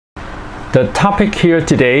The topic here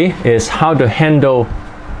today is how to handle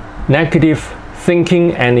negative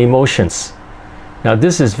thinking and emotions. Now,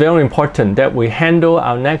 this is very important that we handle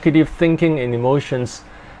our negative thinking and emotions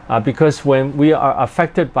because when we are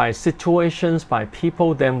affected by situations, by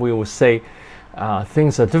people, then we will say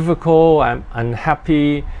things are difficult, I'm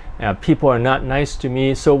unhappy, people are not nice to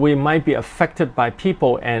me. So we might be affected by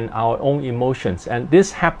people and our own emotions. And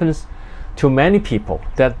this happens to many people,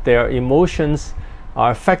 that their emotions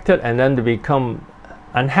are affected and then they become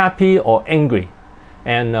unhappy or angry.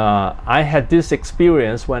 And I had this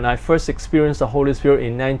experience when I first experienced the Holy Spirit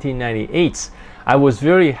in 1998. I was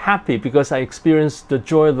very happy because I experienced the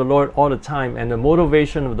joy of the Lord all the time and the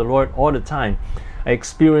motivation of the Lord all the time. I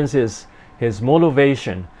experienced His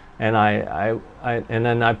motivation, and and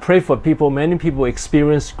then I pray for people. Many people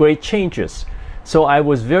experience great changes. So I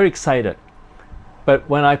was very excited. But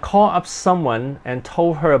when I called up someone and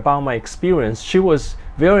told her about my experience, she was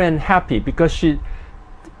very unhappy because she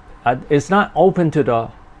is not open to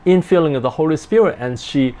the infilling of the Holy Spirit, and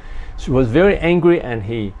she was very angry, and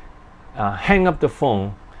he hung up the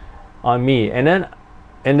phone on me. And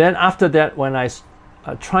then after that, when I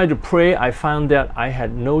tried to pray, I found that I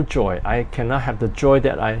had no joy. I cannot have the joy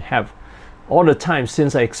that I have all the time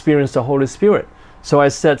since I experienced the Holy Spirit. So I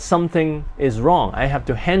said something is wrong. I have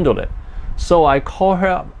to handle it. So I called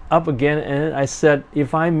her up again, and I said,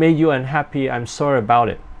 if I made you unhappy, I'm sorry about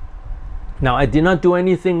it. Now, I did not do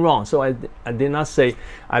anything wrong, so I did not say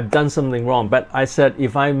I've done something wrong, but I said,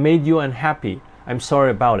 if I made you unhappy, I'm sorry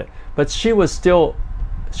about it. But she was still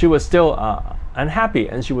unhappy,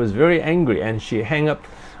 and she was very angry, and she hung up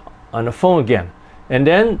on the phone again. And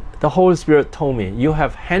then the Holy Spirit told me, you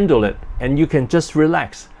have handled it, and you can just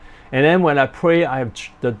relax. And then when I pray, I have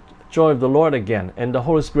the joy of the Lord again. And the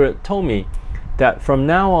Holy Spirit told me that from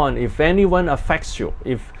now on, if anyone affects you,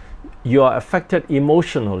 if you are affected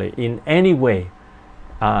emotionally in any way,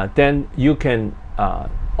 then you can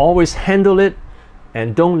always handle it,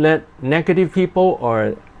 and don't let negative people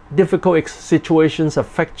or difficult situations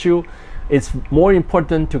affect you. It's more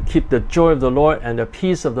important to keep the joy of the Lord and the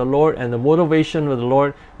peace of the Lord and the motivation of the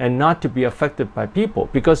Lord, and not to be affected by people,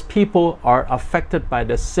 because people are affected by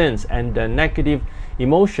the sins and the negative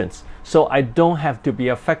emotions. So I don't have to be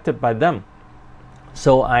affected by them.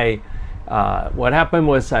 So what happened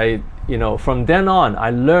was from then on,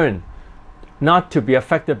 I learned not to be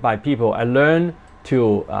affected by people. I learned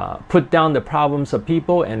to put down the problems of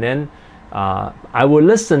people, and then I will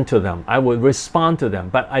listen to them. I will respond to them,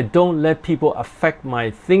 but I don't let people affect my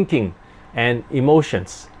thinking and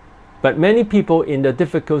emotions. But many people in the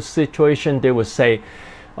difficult situation, they will say,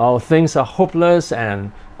 oh, things are hopeless,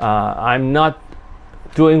 and I'm not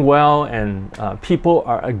doing well, and people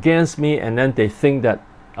are against me, and then they think that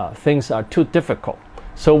things are too difficult.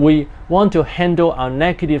 So we want to handle our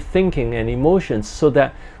negative thinking and emotions so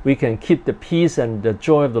that we can keep the peace and the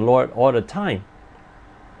joy of the Lord all the time.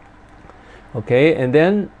 Okay, and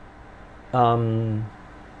then now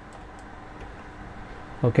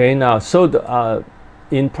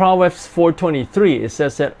in Proverbs 4:23 it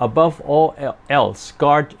says that above all else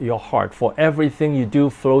guard your heart, for everything you do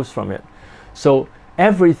flows from it. So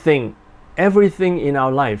everything in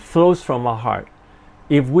our life flows from our heart.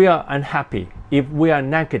 If we are unhappy, if we are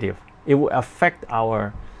negative, it will affect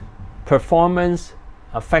our performance,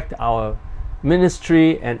 affect our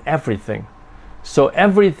ministry, and everything. So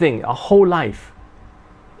everything, a whole life.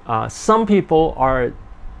 Some people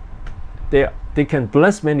they can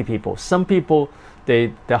bless many people. Some people,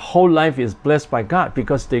 their whole life is blessed by God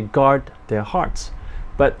because they guard their hearts.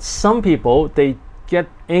 But some people, they get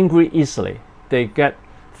angry easily. They get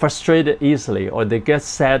frustrated easily, or they get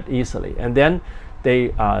sad easily, and then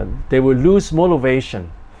they will lose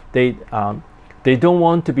motivation. They don't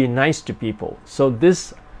want to be nice to people. So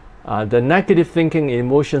the negative thinking and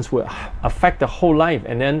emotions will affect the whole life,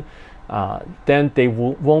 and then they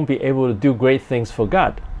won't be able to do great things for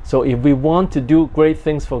God. So if we want to do great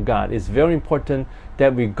things for God, it's very important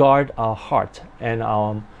that we guard our heart and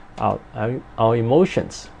our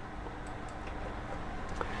emotions.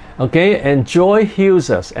 Okay, and joy heals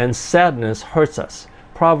us and sadness hurts us.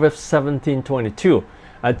 Proverbs 17:22.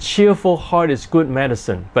 A cheerful heart is good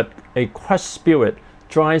medicine, but a crushed spirit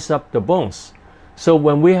dries up the bones. So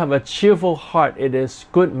when we have a cheerful heart, it is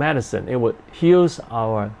good medicine. It will heal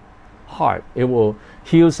our heart. It will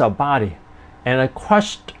heal our body. And a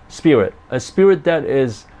crushed spirit, a spirit that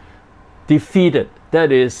is defeated,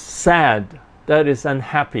 that is sad, that is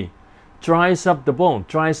unhappy, dries up the bone,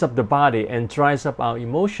 dries up the body, and dries up our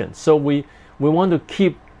emotions. So we want to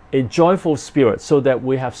keep a joyful spirit so that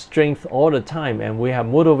we have strength all the time and we have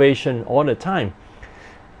motivation all the time.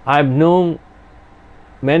 I've known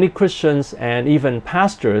many Christians and even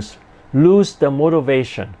pastors lose the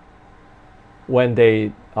motivation when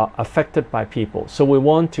they are affected by people. So we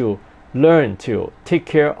want to learn to take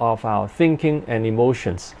care of our thinking and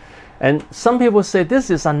emotions. And some people say this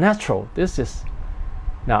is unnatural.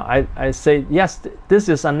 Now I say yes, this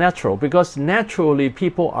is unnatural, because naturally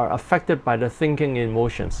people are affected by the thinking and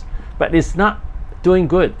emotions, but it's not doing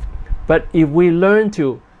good. But if we learn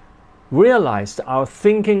to realize that our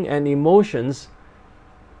thinking and emotions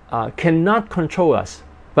cannot control us,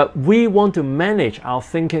 but we want to manage our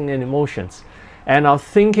thinking and emotions, and our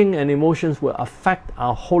thinking and emotions will affect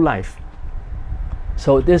our whole life.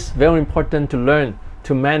 So it is very important to learn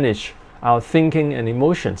to manage our thinking and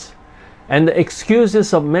emotions. And the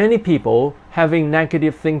excuses of many people having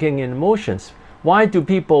negative thinking and emotions. Why do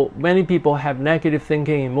many people have negative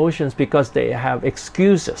thinking and emotions? Because they have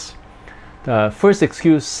excuses. The first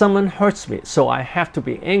excuse, someone hurts me, so I have to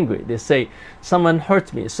be angry. They say, someone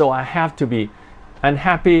hurt me, so I have to be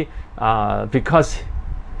unhappy because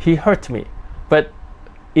he hurt me. But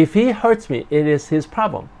if he hurts me, it is his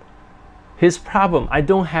problem. His problem. I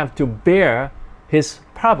don't have to bear his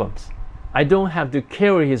problems. I don't have to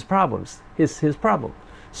carry his problems. It's his problem.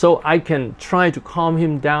 So I can try to calm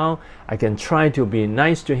him down. I can try to be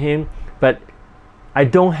nice to him, but I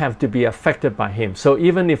don't have to be affected by him. So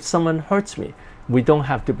even if someone hurts me, we don't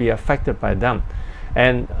have to be affected by them.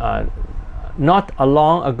 And not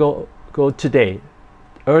long ago today,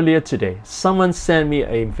 earlier today, someone sent me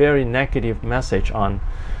a very negative message on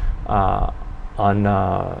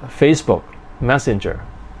Facebook Messenger,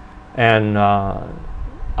 and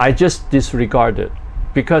I just disregarded,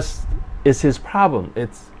 because it's his problem.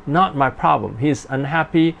 It's not my problem. He's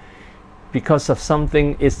unhappy because of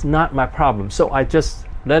something. It's not my problem. So I just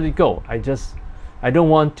let it go. I don't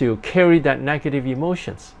want to carry that negative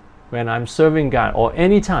emotions when I'm serving God, or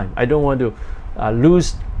anytime. I don't want to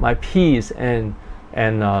lose my peace and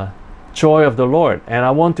joy of the Lord. And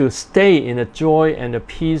I want to stay in the joy and the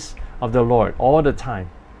peace of the Lord all the time.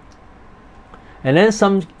 And then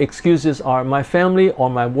some excuses are, my family or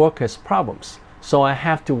my work has problems, so I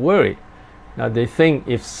have to worry. Now they think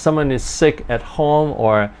if someone is sick at home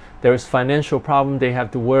or there is financial problem, they have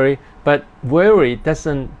to worry. But worry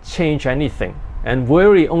doesn't change anything, and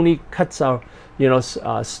worry only cuts our,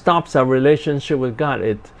 stops our relationship with God.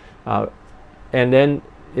 And then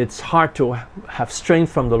it's hard to have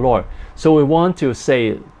strength from the Lord. So we want to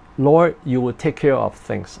say, Lord, you will take care of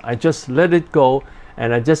things. I just let it go,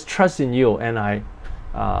 and I just trust in you, and I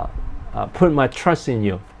put my trust in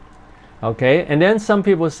you. Okay, and then some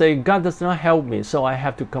people say, God does not help me, so I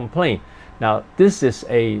have to complain. Now, this is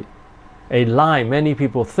a lie many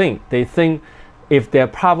people think. They think if their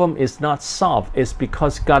problem is not solved, it's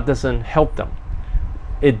because God doesn't help them.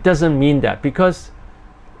 It doesn't mean that, because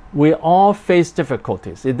we all face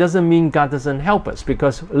difficulties. It doesn't mean God doesn't help us,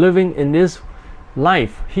 because living in this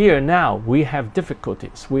life here now, we have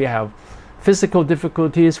difficulties. We have physical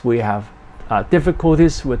difficulties. We have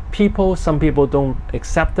difficulties with people. Some people don't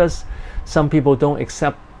accept us. Some people don't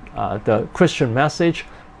accept the Christian message.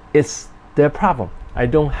 It's their problem. I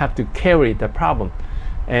don't have to carry the problem.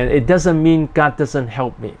 And it doesn't mean God doesn't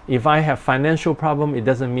help me. If I have financial problem, it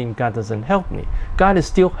doesn't mean God doesn't help me. God is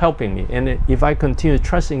still helping me. And if I continue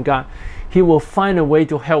trusting God, He will find a way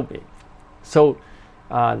to help me. So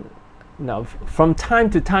now, from time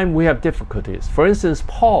to time, we have difficulties. For instance,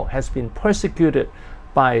 Paul has been persecuted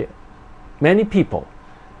by many people,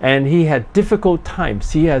 and he had difficult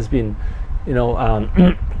times. He has been,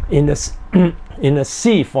 in the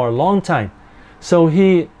sea for a long time. So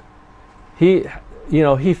he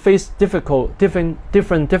faced different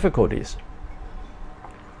difficulties.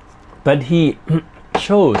 But he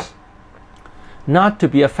chose not to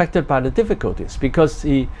be affected by the difficulties, because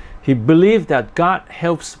he believed that God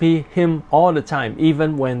helps him all the time,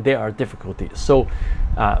 even when there are difficulties. So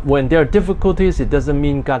when there are difficulties, it doesn't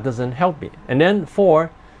mean God doesn't help me. And then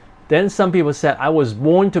some people said, I was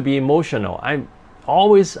born to be emotional. I'm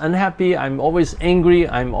always unhappy. I'm always angry.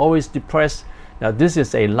 I'm always depressed. Now, this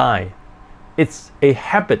is a lie. It's a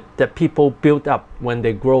habit that people build up when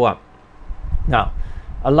they grow up. Now,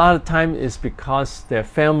 a lot of time is because their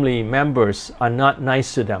family members are not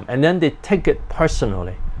nice to them, and then they take it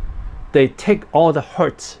personally. They take all the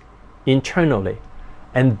hurts internally,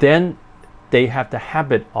 and then they have the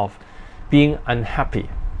habit of being unhappy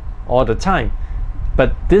all the time.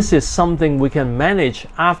 But this is something we can manage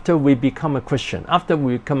after we become a Christian. After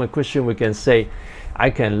we become a Christian, we can say, I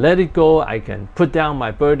can let it go. I can put down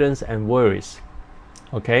my burdens and worries.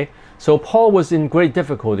 Okay? So Paul was in great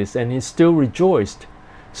difficulties, and he still rejoiced.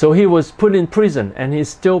 So he was put in prison, and he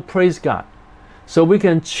still praised God. So we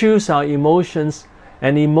can choose our emotions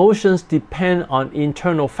And emotions depend on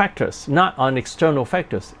internal factors, not on external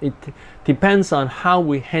factors. It depends on how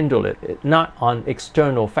we handle it, not on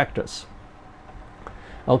external factors.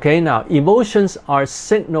 Okay, now emotions are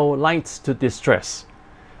signal lights to distress.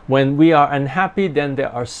 When we are unhappy, then there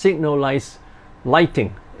are signal lights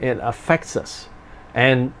lighting. It affects us.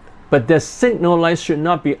 But the signal lights should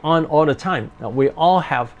not be on all the time. Now, we all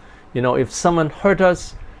have, if someone hurt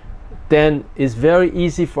us, then it's very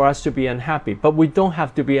easy for us to be unhappy. But we don't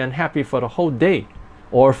have to be unhappy for the whole day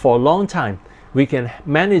or for a long time. We can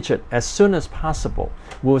manage it as soon as possible.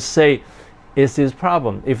 We'll say, is this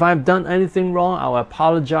problem? If I've done anything wrong, I'll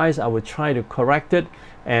apologize. I will try to correct it.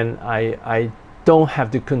 And I don't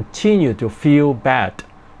have to continue to feel bad.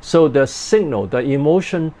 So the signal, the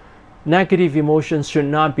emotion, negative emotions should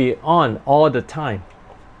not be on all the time.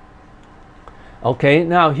 Okay,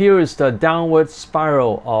 now here is the downward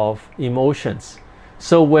spiral of emotions.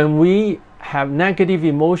 So when we have negative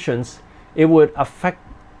emotions, it would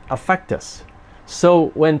affect us. So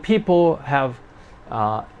when people have,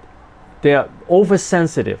 they are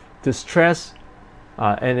oversensitive to stress,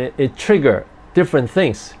 and it trigger different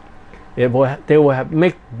things. They will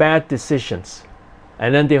make bad decisions,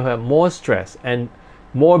 and then they will have more stress and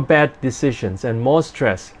more bad decisions and more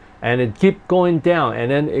stress, and it keep going down, and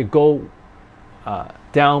then it go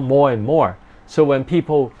down more and more. So when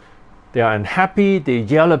people, they are unhappy, they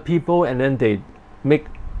yell at people, and then they make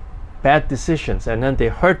bad decisions, and then they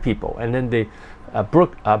hurt people, and then they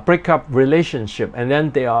break up relationship, and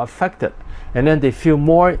then they are affected, and then they feel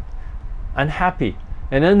more unhappy,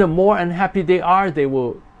 and then the more unhappy they are, they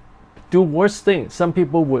will do worse things. Some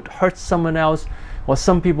people would hurt someone else, or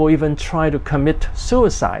some people even try to commit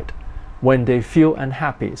suicide when they feel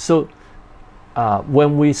unhappy. So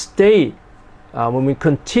when we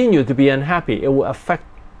continue to be unhappy, it will affect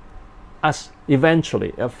us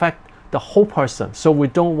eventually, affect the whole person. So we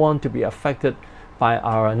don't want to be affected by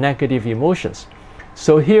our negative emotions.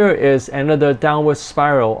 So here is another downward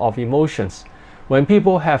spiral of emotions. When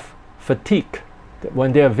people have fatigue,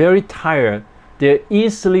 when they are very tired, they're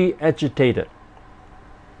easily agitated.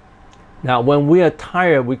 Now, when we are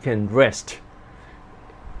tired, we can rest.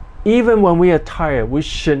 Even when we are tired, we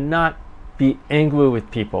should not be angry with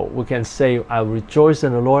people. We can say, I rejoice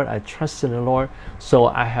in the Lord, I trust in the Lord, so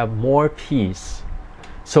I have more peace.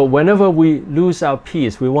 So whenever we lose our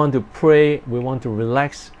peace, we want to pray, we want to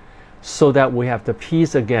relax, so that we have the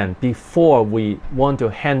peace again before we want to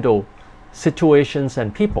handle situations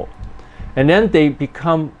and people. And then they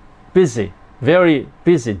become busy, very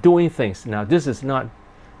busy doing things. Now, this is not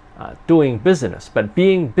doing business, but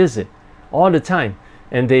being busy all the time.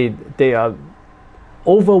 And they are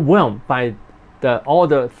overwhelmed by all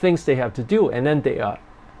the things they have to do, and then they are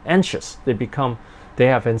anxious. They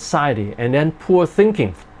have anxiety, and then poor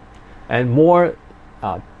thinking, and more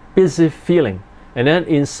busy feeling, and then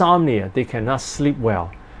insomnia. They cannot sleep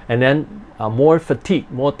well, and then more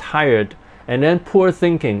fatigue, more tired, and then poor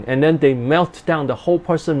thinking, and then they melt down. The whole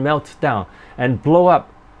person melts down and blow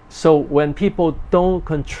up. So when people don't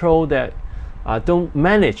control that, don't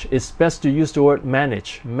manage, it's best to use the word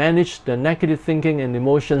manage the negative thinking and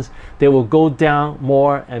emotions, they will go down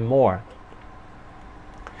more and more.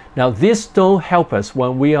 Now, this don't help us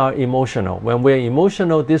when we are emotional. When we're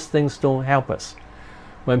emotional, these things don't help us.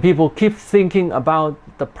 When people keep thinking about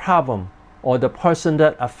the problem or the person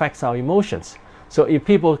that affects our emotions. So if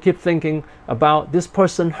people keep thinking about this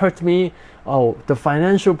person hurt me, oh, the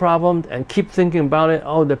financial problem, and keep thinking about it,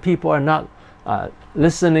 oh, the people are not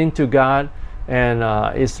listening to God, and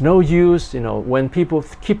it's no use. When people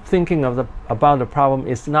keep thinking about the problem,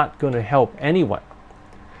 it's not going to help anyone.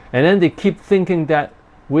 And then they keep thinking that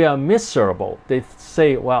we are miserable. They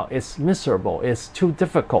say, well, it's miserable, it's too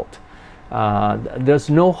difficult, there's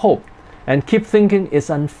no hope. And keep thinking it's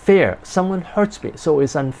unfair. Someone hurts me, so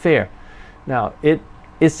it's unfair. Now,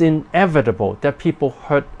 it's inevitable that people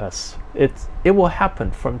hurt us. It will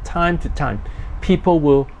happen from time to time. People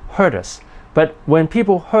will hurt us. But when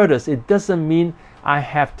people hurt us, it doesn't mean I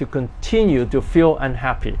have to continue to feel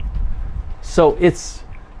unhappy. So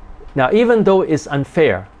now, even though it's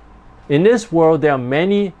unfair, in this world there are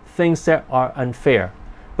many things that are unfair,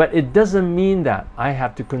 but it doesn't mean that I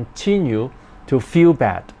have to continue to feel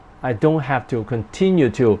bad. I don't have to continue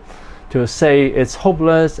to say it's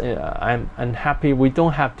hopeless, I'm unhappy. We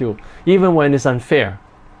don't have to, even when it's unfair.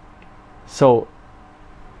 So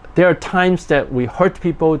there are times that we hurt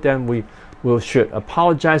people, then we should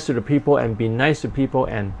apologize to the people and be nice to people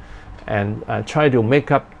and try to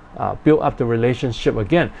build up the relationship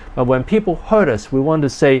again. But when people hurt us, we want to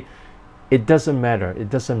say, it doesn't matter, it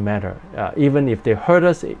doesn't matter. Even if they hurt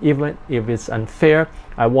us, even if it's unfair,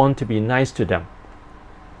 I want to be nice to them.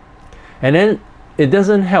 And then it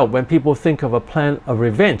doesn't help when people think of a plan of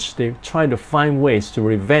revenge. They try to find ways to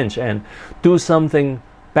revenge and do something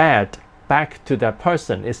bad back to that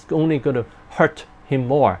person. It's only going to hurt him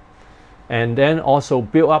more. And then also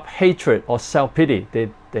build up hatred or self-pity.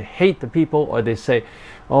 They hate the people, or they say,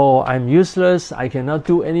 oh, I'm useless, I cannot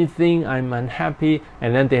do anything, I'm unhappy.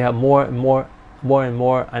 And then they have more and more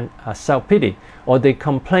self-pity. Or they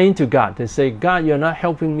complain to God. They say, God, you're not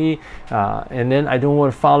helping me, and then I don't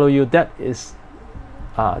want to follow you. That's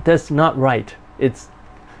not right. It's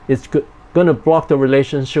going to block the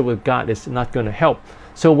relationship with God. It's not going to help.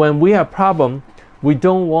 So when we have problem, we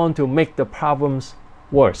don't want to make the problems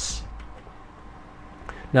worse.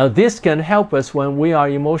 Now this can help us when we are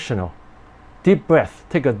emotional. Deep breath.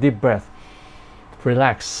 Take a deep breath.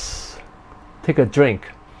 Relax. Take a drink,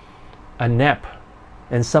 a nap,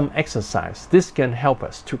 and some exercise. This can help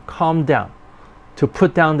us to calm down, to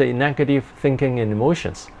put down the negative thinking and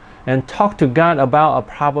emotions, and talk to God about our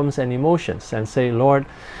problems and emotions and say, Lord,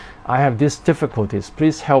 I have these difficulties.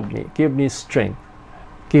 Please help me. Give me strength.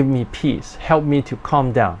 Give me peace. Help me to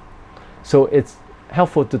calm down. So it's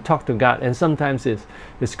helpful to talk to God, and sometimes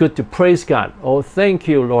it's good to praise God. Oh, thank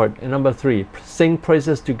you, Lord. And number 3, sing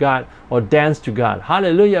praises to God or dance to God.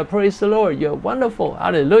 Hallelujah, praise the Lord. You're wonderful.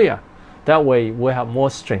 Hallelujah. That way we'll have more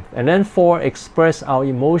strength. And then 4, express our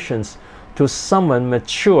emotions to someone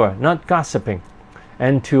mature, not gossiping,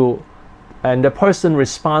 and the person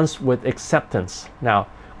responds with acceptance. Now,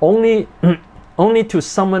 only to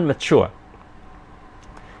someone mature.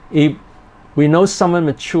 If we know someone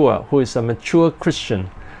mature who is a mature Christian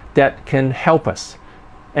that can help us,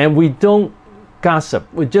 and we don't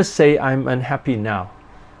gossip, we just say, I'm unhappy now.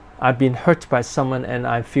 I've been hurt by someone and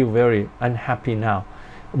I feel very unhappy now.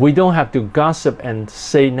 We don't have to gossip and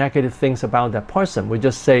say negative things about that person. We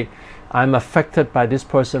just say, I'm affected by this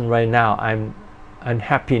person right now. I'm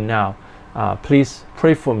unhappy now. Please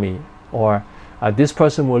pray for me. Or this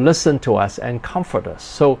person will listen to us and comfort us.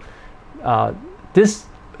 So this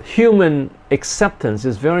human acceptance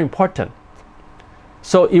is very important.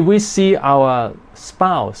 So if we see our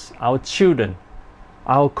spouse, our children,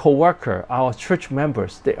 our co-worker, our church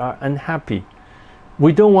members, they are unhappy,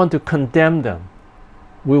 we don't want to condemn them.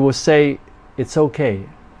 We will say, it's okay.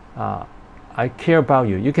 I care about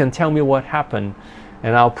you. You can tell me what happened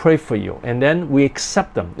and I'll pray for you. And then we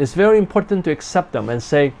accept them. It's very important to accept them and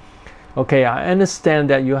say, okay, I understand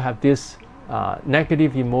that you have this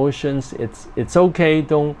negative emotions. It's okay.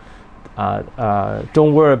 Don't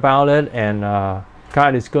worry about it, and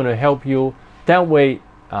God is going to help you. That way,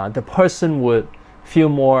 the person would feel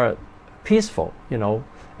more peaceful. You know,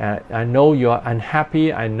 I know you are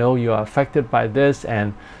unhappy. I know you are affected by this,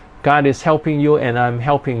 and God is helping you, and I'm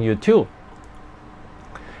helping you too.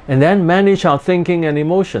 And then manage our thinking and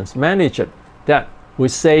emotions. Manage it. That we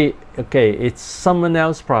say, okay, it's someone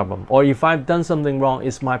else's problem, or if I've done something wrong,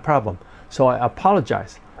 it's my problem. So I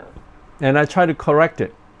apologize, and I try to correct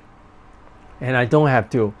it. And I don't have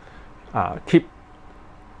to keep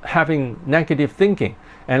having negative thinking,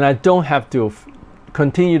 and I don't have to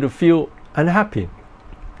continue to feel unhappy.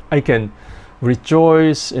 I can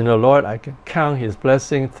rejoice in the Lord. I can count His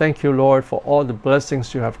blessing. Thank you, Lord, for all the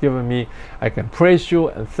blessings you have given me. I can praise you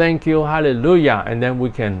and thank you. Hallelujah. And then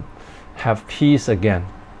we can have peace again.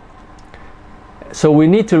 So we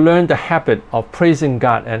need to learn the habit of praising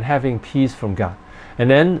God and having peace from God. And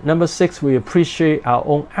then number 6, we appreciate our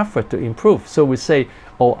own effort to improve. So we say,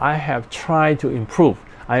 oh, I have tried to improve.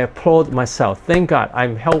 I applaud myself. Thank God.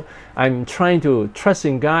 I'm trying to trust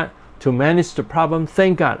in God to manage the problem.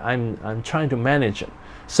 Thank God I'm trying to manage it.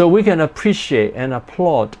 So we can appreciate and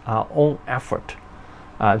applaud our own effort.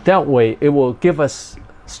 That way it will give us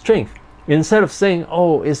strength. Instead of saying,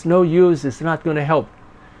 oh, it's no use, it's not going to help.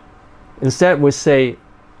 Instead we say,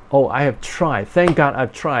 oh, I have tried. Thank God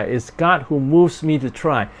I've tried. It's God who moves me to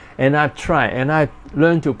try. And I've tried, and I've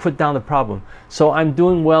learned to put down the problem. So I'm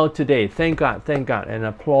doing well today. Thank God, and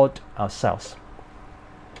applaud ourselves.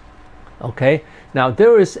 Okay, now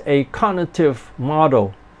there is a cognitive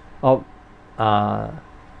model of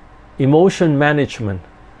emotion management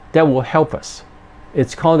that will help us.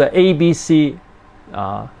 It's called the ABC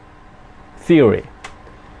theory.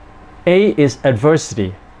 A is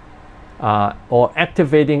adversity. Or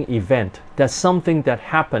activating event. That's something that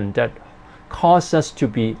happened that caused us to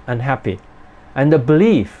be unhappy. And the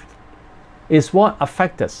belief is what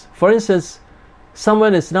affects us. For instance,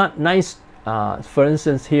 someone is not nice. For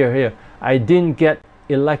instance, here, I didn't get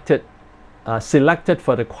selected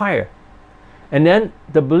for the choir. And then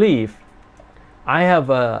the belief, I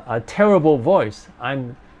have a terrible voice.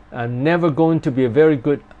 I'm never going to be very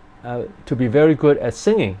good at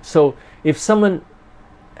singing. So if someone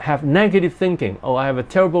have negative thinking, oh, I have a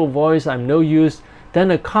terrible voice, I'm no use, then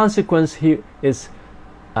the consequence is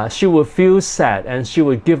she will feel sad and she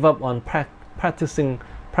will give up on practicing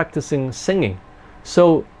singing.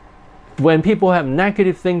 So when people have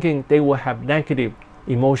negative thinking, they will have negative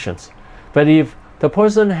emotions. But if the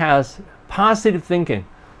person has positive thinking,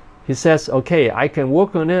 he says, okay, I can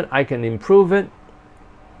work on it, I can improve it.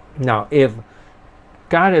 Now, if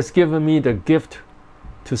God has given me the gift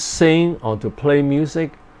to sing or to play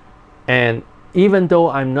music, and even though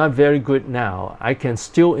I'm not very good now, I can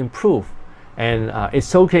still improve, and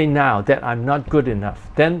it's okay now that I'm not good enough.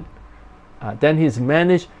 Then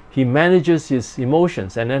he manages his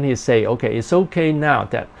emotions, and then he say, okay, it's okay now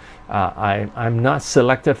that I'm not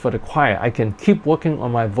selected for the choir. I can keep working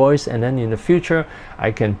on my voice, and then in the future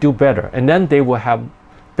I can do better. And then they will have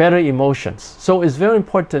better emotions. So it's very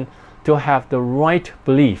important to have the right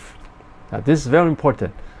belief. Now, this is very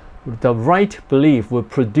important. The right belief will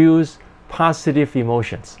produce positive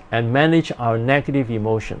emotions and manage our negative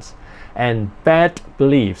emotions. And bad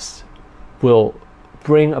beliefs will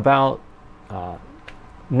bring about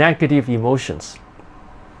negative emotions.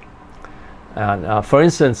 And for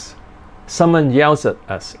instance, someone yells at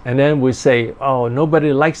us, and then we say, oh,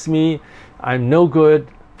 nobody likes me, I'm no good,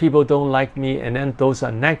 people don't like me, and then those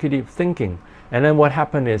are negative thinking. And then what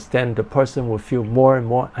happens is then the person will feel more and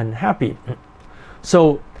more unhappy.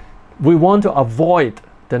 So we want to avoid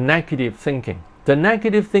the negative thinking. The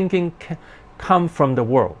negative thinking comes from the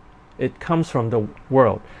world. It comes from the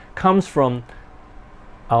world, comes from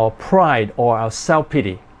our pride or our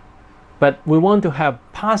self-pity. But we want to have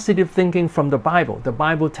positive thinking from the Bible. The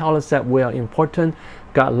Bible tells us that we are important.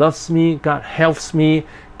 God loves me, God helps me,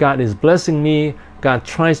 God is blessing me, God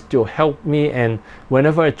tries to help me, and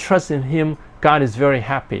whenever I trust in Him, God is very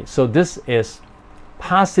happy. So this is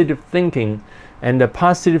positive thinking, and the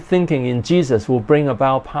positive thinking in Jesus will bring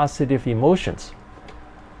about positive emotions.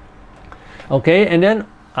 Okay, and then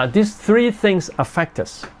these three things affect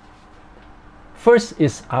us. First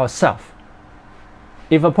is ourself.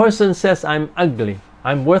 If a person says, I'm ugly,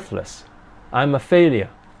 I'm worthless, I'm a failure,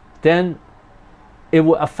 then it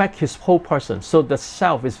will affect his whole person. So the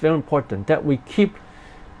self is very important, that we keep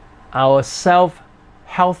ourself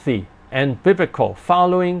healthy and biblical,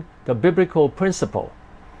 following the biblical principle.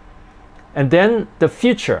 And then the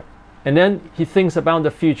future, and then he thinks about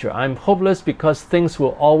the future. I'm hopeless because things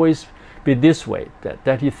will always be this way,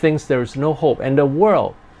 that he thinks there is no hope. And the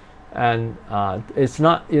world, and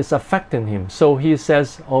it's affecting him. So he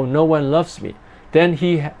says, oh, no one loves me. Then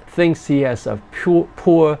he thinks he has a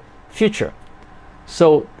poor future.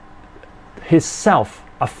 So his self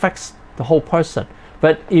affects the whole person.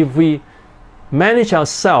 But if we manage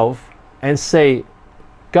ourselves and say,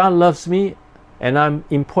 God loves me and I'm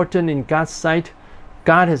important in God's sight,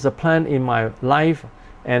 God has a plan in my life,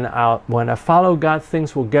 and when I follow God,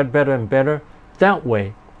 things will get better and better. That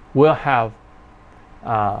way we'll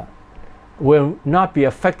not be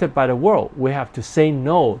affected by the world. We have to say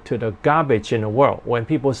no to the garbage in the world. When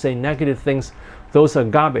people say negative things, those are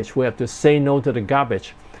garbage. We have to say no to the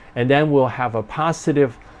garbage, and then we'll have a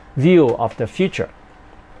positive view of the future.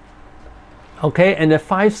 Okay, and the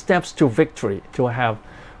 5 steps to victory, to have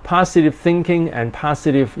positive thinking and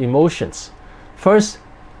positive emotions. First,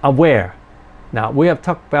 aware. Now, we have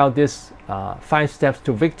talked about this 5 steps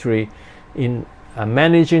to victory in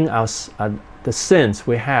managing the sins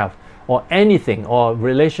we have, or anything, or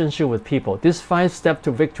relationship with people. This 5 steps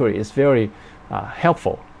to victory is very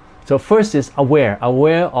helpful. So first is aware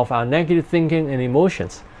of our negative thinking and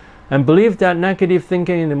emotions, and believe that negative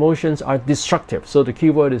thinking and emotions are destructive. So the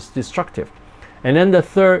key word is destructive. And then the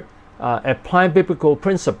third, apply biblical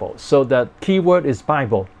principles. So the key word is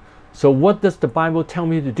Bible. So what does the Bible tell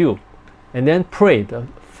me to do? And then pray. The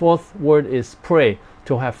 4th word is pray,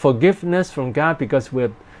 to have forgiveness from God because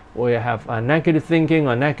we have negative thinking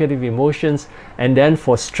or negative emotions, and then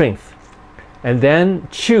for strength. And then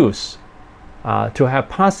choose to have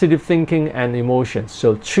positive thinking and emotions.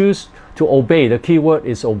 So choose to obey. The key word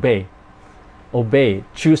is obey. Obey.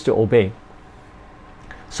 Choose to obey.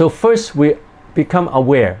 So first we become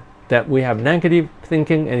aware that we have negative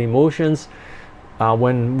thinking and emotions.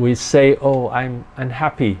 When we say, oh, I'm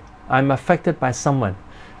unhappy, I'm affected by someone,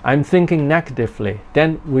 I'm thinking negatively,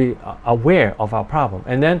 then we are aware of our problem,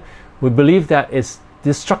 and then we believe that it's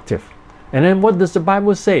destructive. And then what does the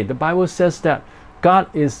Bible say? The Bible says that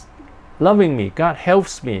God is loving me, God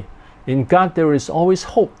helps me. In God there is always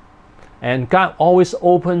hope, and God always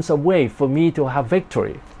opens a way for me to have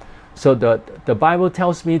victory. So the Bible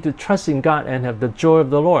tells me to trust in God and have the joy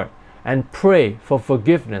of the Lord. and pray for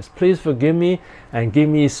forgiveness. Please forgive me and give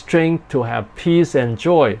me strength to have peace and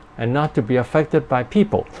joy and not to be affected by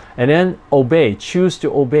people. And then obey, choose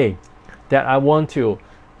to obey. That I want to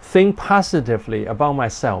think positively about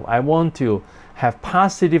myself. I want to have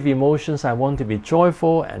positive emotions. I want to be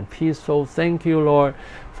joyful and peaceful. Thank you, Lord,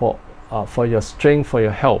 for your strength, for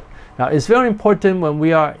your help. Now, it's very important when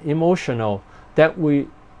we are emotional that we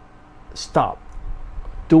stop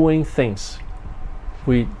doing things.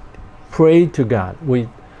 We pray to God. We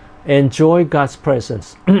enjoy God's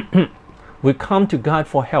presence. We come to God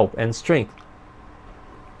for help and strength.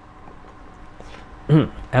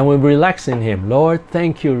 And we relax in Him. Lord,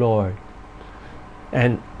 thank you, Lord.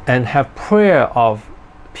 And have prayer of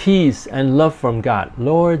peace and love from God.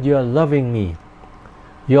 Lord, you are loving me.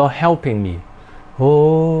 You are helping me.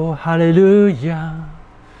 Oh, hallelujah.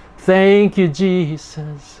 Thank you,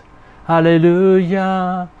 Jesus.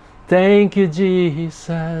 Hallelujah. Thank you,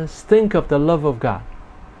 Jesus. Think of the love of God.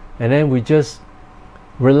 And then we just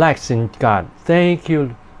relax in God. Thank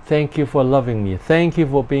you. Thank you for loving me. Thank you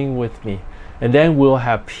for being with me. And then we'll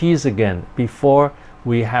have peace again before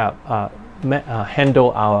we have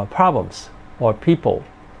handle our problems or people.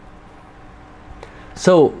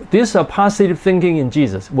 So these are positive thinking in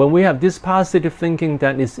Jesus. When we have this positive thinking,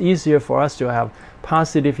 then it's easier for us to have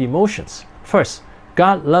positive emotions. First,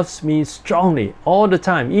 God loves me strongly all the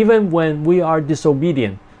time. Even when we are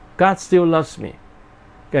disobedient, God still loves me.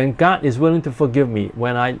 And God is willing to forgive me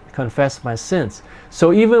when I confess my sins.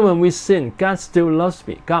 So even when we sin, God still loves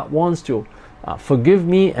me. God wants to forgive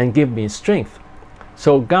me and give me strength.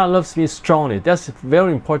 So God loves me strongly. That's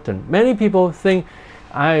very important. Many people think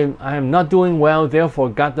I am not doing well, therefore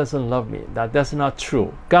God doesn't love me. That's not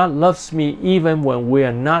true. God loves me even when we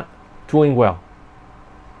are not doing well.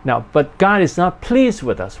 Now, but God is not pleased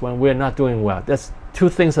with us when we're not doing well. That's two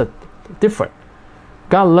things are different.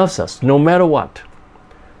 God loves us no matter what.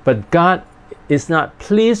 But God is not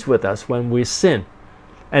pleased with us when we sin.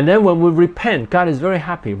 And then when we repent, God is very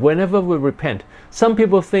happy whenever we repent. Some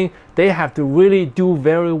people think they have to really do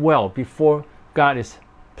very well before God is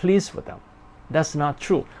pleased with them. That's not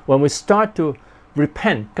true. When we start to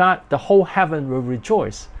repent, God, the whole heaven will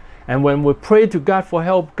rejoice. And when we pray to God for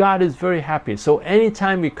help, God is very happy. So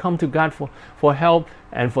anytime we come to God for help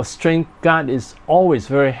and for strength, God is always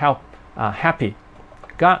very happy.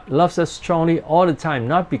 God loves us strongly all the time,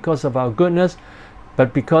 not because of our goodness,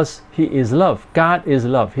 but because He is love. God is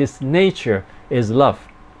love. His nature is love.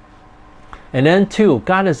 And then two,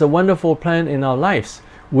 God has a wonderful plan in our lives.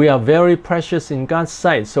 We are very precious in God's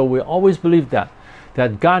sight. So we always believe that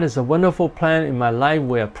God has a wonderful plan in my life.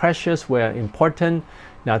 We are precious. We are important.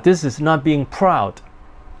 Now this is not being proud.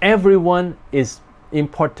 Everyone is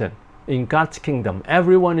important in God's kingdom.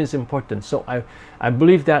 Everyone is important. So I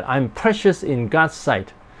believe that I'm precious in God's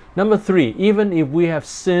sight. Number three, even if we have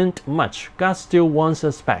sinned much, God still wants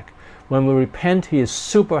us back. When we repent, He is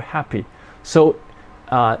super happy. So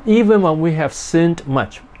even when we have sinned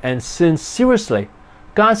much and sinned seriously,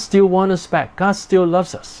 God still wants us back. God still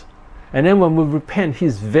loves us. And then when we repent,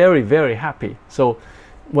 He's very, very happy. So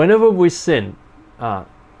whenever we sin,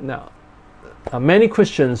 many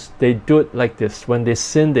Christians, they do it like this. When they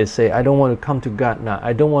sin, they say, I don't want to come to God now.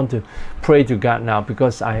 I don't want to pray to God now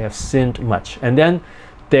because I have sinned much. And then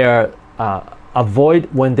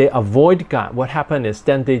when they avoid God, what happens is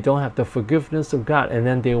then they don't have the forgiveness of God, and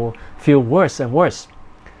then they will feel worse and worse.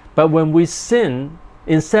 But when we sin,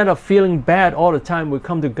 instead of feeling bad all the time, we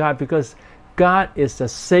come to God because God is the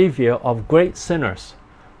Savior of great sinners.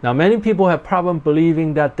 Now, many people have problem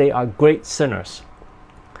believing that they are great sinners.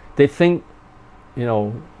 They think, we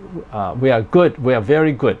are good, we are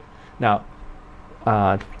very good. Now,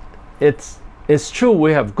 it's true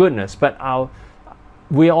we have goodness, but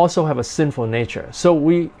we also have a sinful nature. So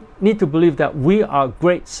we need to believe that we are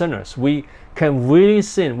great sinners. We can really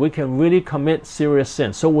sin. We can really commit serious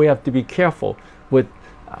sin. So we have to be careful with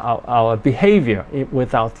our behavior,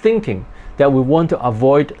 with our thinking, that we want to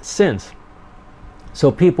avoid sins.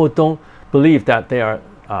 So people don't believe that they are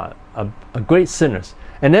great sinners.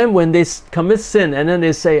 And then when they commit sin and then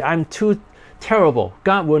they say, I'm too terrible,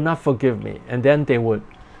 God will not forgive me. And then they would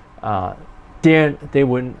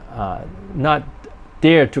not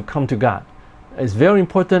dare to come to God. It's very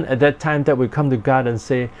important at that time that we come to God and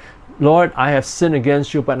say, Lord, I have sinned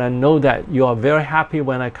against you, but I know that you are very happy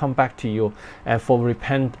when I come back to you and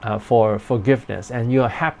for forgiveness, and you are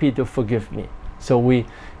happy to forgive me. So we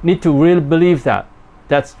need to really believe that.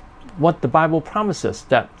 That's what the Bible promises,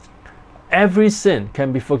 that every sin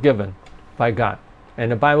can be forgiven by God.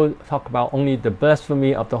 And the Bible talks about only the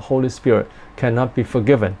blasphemy of the Holy Spirit cannot be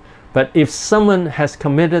forgiven. But if someone has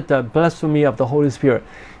committed the blasphemy of the Holy Spirit,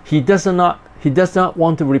 he does not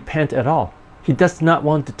want to repent at all. He does not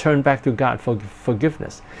want to turn back to God for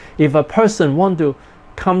forgiveness. If a person wants to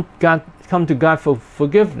come to God for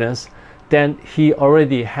forgiveness, then he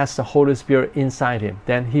already has the Holy Spirit inside him.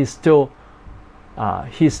 Then he still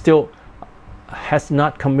has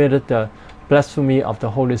not committed the blasphemy of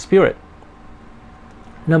the Holy Spirit.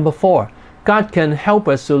 Number 4, God can help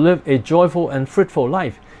us to live a joyful and fruitful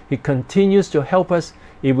life. He continues to help us.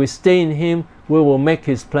 If we stay in Him, we will make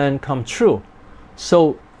His plan come true.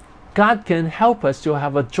 So God can help us to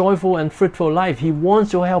have a joyful and fruitful life. He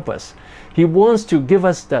wants to help us. He wants to give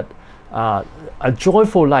us that a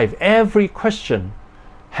joyful life. Every Christian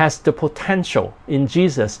has the potential in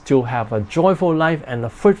Jesus to have a joyful life and a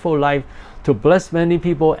fruitful life, to bless many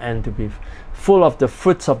people and to be full of the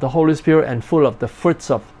fruits of the Holy Spirit and full of the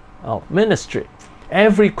fruits of ministry.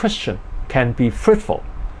 Every Christian can be fruitful.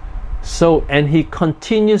 So, and He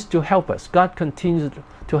continues to help us. God continues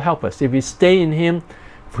to help us. If we stay in Him,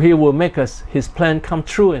 He will make us His plan come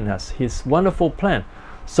true in us. His wonderful plan.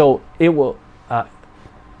 So it will.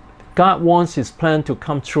 God wants His plan to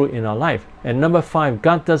come true in our life. And number 5,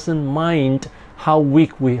 God doesn't mind how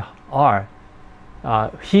weak we are.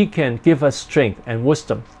 He can give us strength and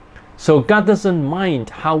wisdom. So God doesn't mind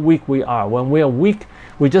how weak we are. When we are weak,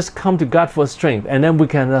 we just come to God for strength, and then we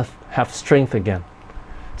can have strength again.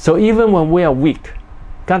 So even when we are weak,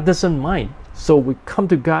 God doesn't mind. So we come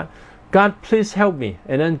to God, God, please help me.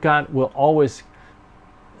 And then God will always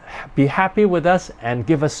be happy with us and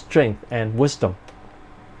give us strength and wisdom.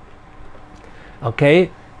 Okay,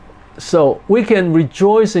 so we can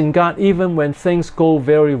rejoice in God even when things go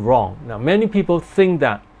very wrong. Now, many people think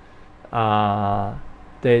that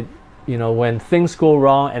when things go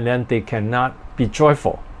wrong, and then they cannot be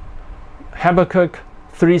joyful. Habakkuk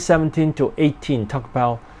 3:17-18 talk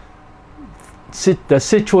about the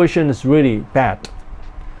situation is really bad.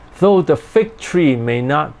 Though the fig tree may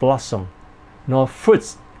not blossom, nor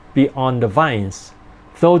fruits be on the vines,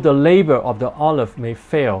 though the labor of the olive may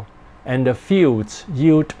fail, and the fields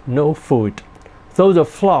yield no food, though the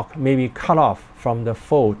flock may be cut off from the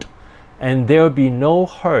fold, and there be no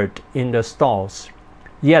herd in the stalls,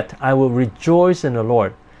 yet I will rejoice in the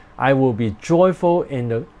Lord. I will be joyful in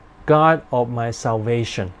the God of my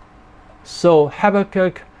salvation. So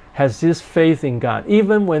Habakkuk has this faith in God.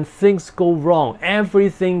 Even when things go wrong,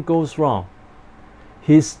 everything goes wrong,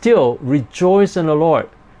 he still rejoices in the Lord,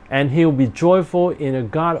 and he'll be joyful in the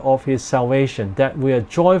God of his salvation, that we are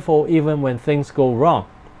joyful even when things go wrong.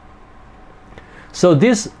 So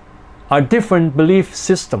these are different belief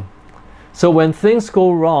systems. So when things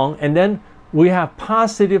go wrong, and then we have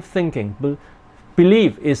positive thinking.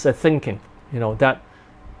 Belief is a thinking, that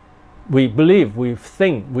we believe, we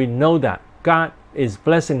think, we know that God is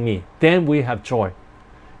blessing me. Then we have joy.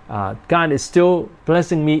 God is still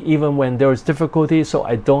blessing me even when there is difficulty, so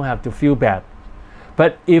I don't have to feel bad.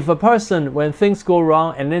 But if a person, when things go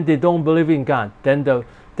wrong and then they don't believe in God, then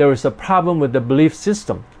there is a problem with the belief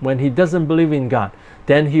system. When he doesn't believe in God,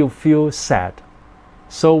 then he'll feel sad.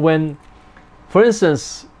 So when, for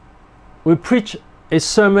instance, we preach a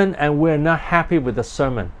sermon and we're not happy with the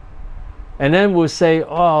sermon, and then we'll say,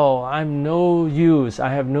 oh, I'm no use, I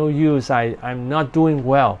have no use, I'm not doing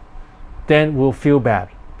well, then we'll feel bad.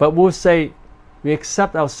 But we'll say, we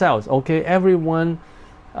accept ourselves. Okay, everyone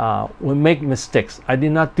will make mistakes. I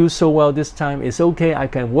did not do so well this time. It's okay, I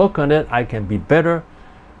can work on it, I can be better.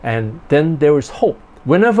 And then there is hope.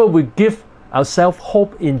 Whenever we give ourselves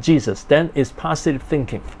hope in Jesus, then it's positive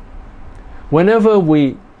thinking. Whenever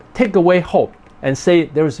we take away hope and say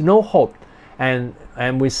there is no hope, and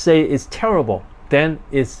we say it's terrible, then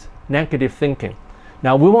it's negative thinking.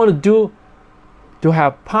 Now we want to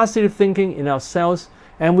have positive thinking in ourselves,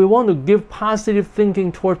 and we want to give positive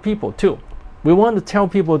thinking toward people too. We want to tell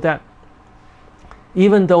people that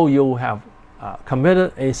even though you have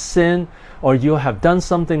committed a sin or you have done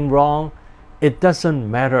something wrong, it doesn't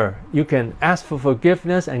matter. You can ask for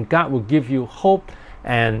forgiveness and God will give you hope,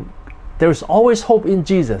 and there's always hope in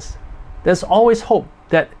Jesus. There's always hope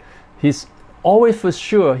that He's always for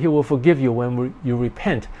sure He will forgive you when you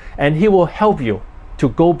repent, and He will help you to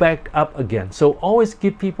go back up again. So always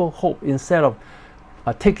give people hope instead of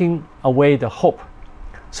taking away the hope.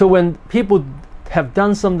 So when people have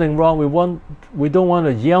done something wrong, we don't want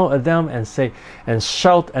to yell at them and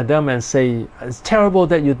shout at them and say, it's terrible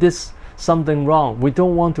that you did something wrong. We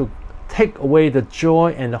don't want to take away the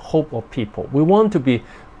joy and the hope of people. We want to be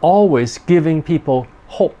always giving people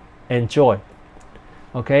hope and joy.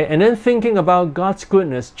 Okay, and then thinking about God's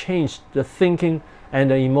goodness changed the thinking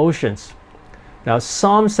and the emotions. Now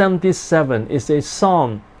Psalm 77 is a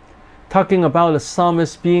psalm talking about the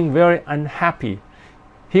psalmist being very unhappy.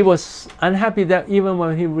 He was unhappy that even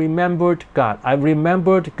when he remembered God, I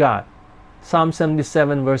remembered God, Psalm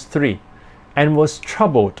 77 verse 3, and was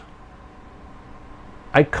troubled.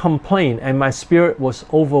 I complained and my spirit was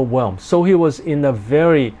overwhelmed. So he was in a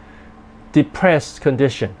very depressed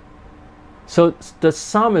condition. So the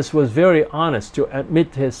psalmist was very honest to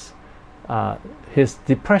admit his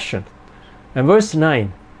depression. And verse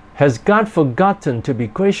 9, has God forgotten to be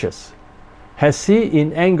gracious? Has he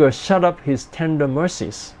in anger shut up his tender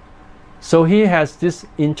mercies? So he has this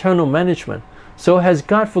internal management. So has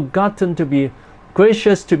God forgotten to be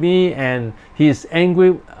gracious to me, and he is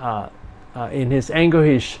angry? In his anger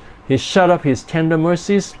he shut up his tender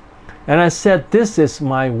mercies? And I said, this is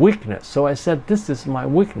my weakness. So I said, this is my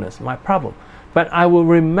weakness, my problem. But I will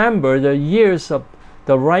remember the years of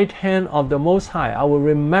the right hand of the Most High. I will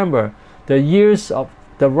remember the years of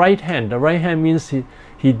the right hand. The right hand means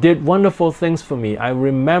he did wonderful things for me. I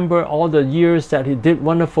remember all the years that he did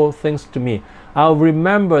wonderful things to me. I'll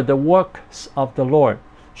remember the works of the Lord.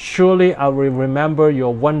 Surely I will remember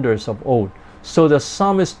your wonders of old. So the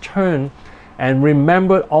psalmist turned and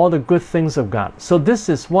remembered all the good things of God. So this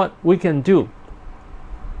is what we can do.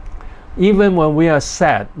 Even when we are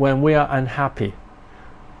sad, when we are unhappy,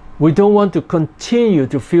 we don't want to continue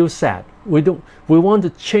to feel sad. We want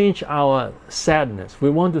to change our sadness.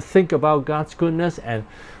 We want to think about God's goodness and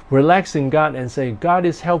relax in God and say, God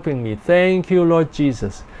is helping me. Thank you, Lord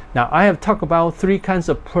Jesus. Now, I have talked about 3 kinds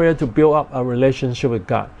of prayer to build up a relationship with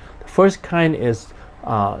God. The first kind is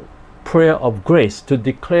prayer of grace, to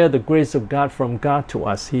declare the grace of God from God to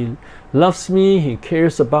us. He loves me. He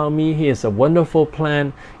cares about me. He has a wonderful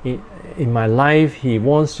plan in my life. He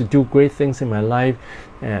wants to do great things in my life.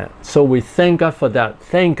 So we thank God for that.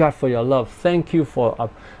 Thank God for your love. Thank you for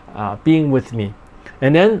being with me.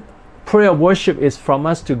 And then prayer of worship is from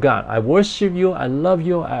us to God. I worship you. I love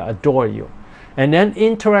you. I adore you. And then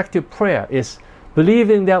interactive prayer is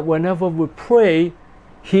believing that whenever we pray,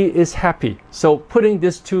 He is happy. So putting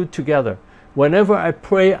these two together, whenever I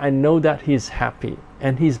pray, I know that He's happy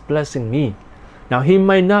and He's blessing me. Now, He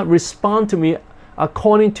might not respond to me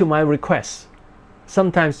according to my requests.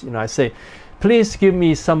 Sometimes, I say, please give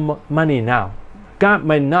me some money now. God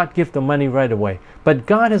might not give the money right away, but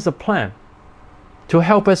God has a plan to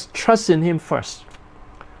help us trust in Him first.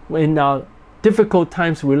 In our difficult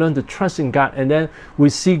times, we learn to trust in God, and then we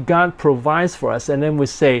see God provides for us, and then we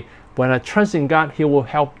say, when I trust in God, He will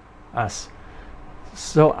help us.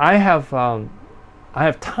 So I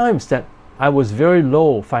have times that I was very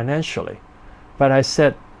low financially, but I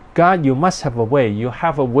said, God, you must have a way. You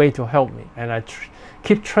have a way to help me. And I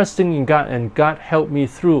keep trusting in God, and God helped me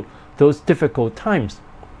through those difficult times.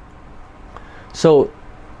 So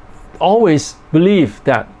always believe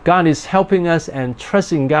that God is helping us and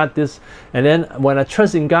trust in God. And then when I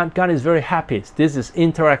trust in God, God is very happy. This is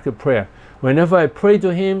interactive prayer. Whenever I pray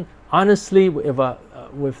to Him, honestly,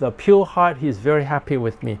 with a pure heart, He is very happy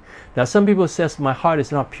with me. Now, some people says my heart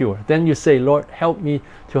is not pure. Then you say, Lord, help me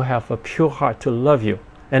to have a pure heart to love you.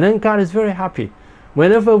 And then God is very happy.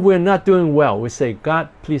 Whenever we're not doing well, we say, God,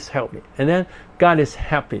 please help me. And then God is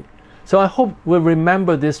happy. So I hope we'll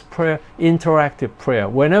remember this prayer, interactive prayer.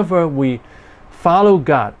 Whenever we follow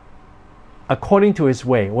God according to His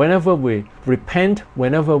way, whenever we repent,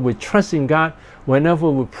 whenever we trust in God, whenever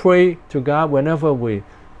we pray to God, whenever we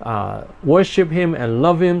worship Him and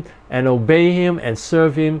love Him and obey Him and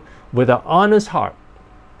serve Him with an honest heart,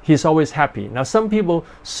 He's always happy. Now, some people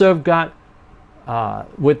serve God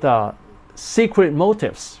with secret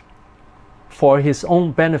motives for His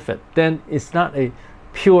own benefit. Then it's not a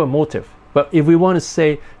pure motive. But if we want to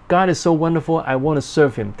say, God is so wonderful, I want to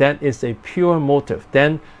serve Him, then it's a pure motive.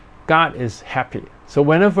 Then God is happy. So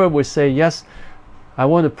whenever we say, yes, I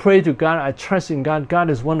want to pray to God, I trust in God, God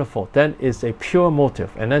is wonderful, then it's a pure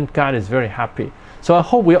motive, and then God is very happy. So I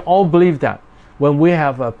hope we all believe that when we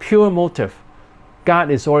have a pure motive, God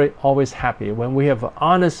is always happy. When we have an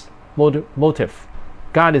honest motive,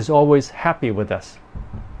 God is always happy with us.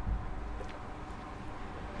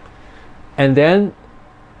 And then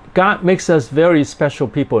God makes us very special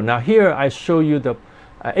people. Now here I show you the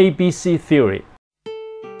ABC theory.